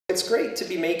It's great to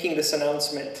be making this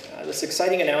announcement, this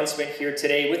exciting announcement here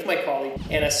today with my colleague.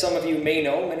 And as some of you may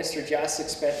know, Minister Jacek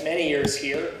spent many years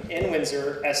here in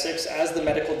Windsor-Essex as the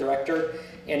Medical Director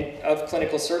of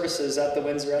Clinical Services at the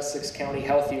Windsor-Essex County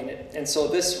Health Unit. And so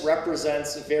this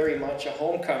represents very much a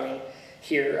homecoming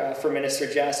here for Minister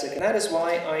Jacek. And that is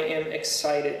why I am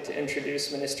excited to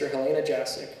introduce Minister Helena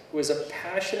Jacek, who is a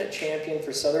passionate champion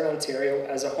for Southern Ontario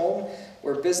as a home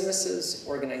where businesses,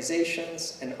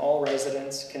 organizations, and all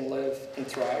residents can live and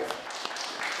thrive.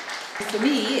 For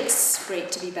me, it's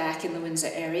great to be back in the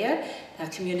Windsor area, a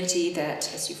community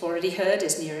that, as you've already heard,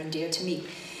 is near and dear to me.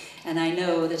 And I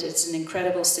know that it's an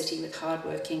incredible city with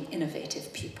hardworking,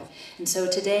 innovative people. And so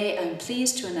today I'm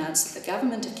pleased to announce that the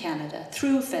Government of Canada,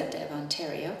 through FedDev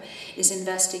Ontario, is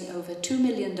investing over $2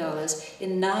 million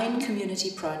in 9 community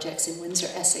projects in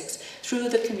Windsor-Essex through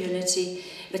the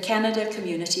Canada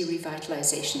Community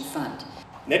Revitalization Fund.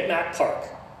 Micmac Park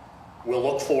will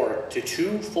look forward to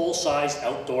 2 full-size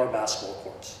outdoor basketball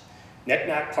courts.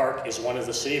 Micmac Park is one of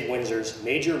the City of Windsor's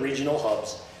major regional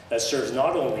hubs that serves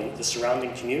not only the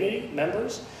surrounding community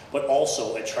members, but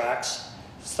also attracts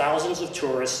thousands of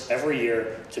tourists every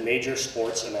year to major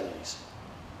sports amenities.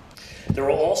 There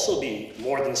will also be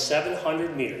more than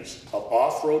 700 meters of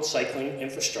off-road cycling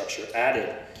infrastructure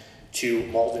added to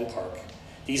Malden Park.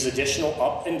 These additional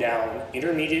up and down,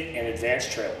 intermediate and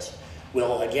advanced trails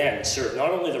will again serve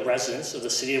not only the residents of the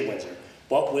City of Windsor,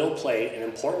 but will play an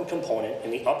important component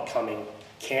in the upcoming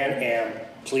Can-Am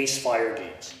Police Fire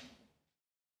Games.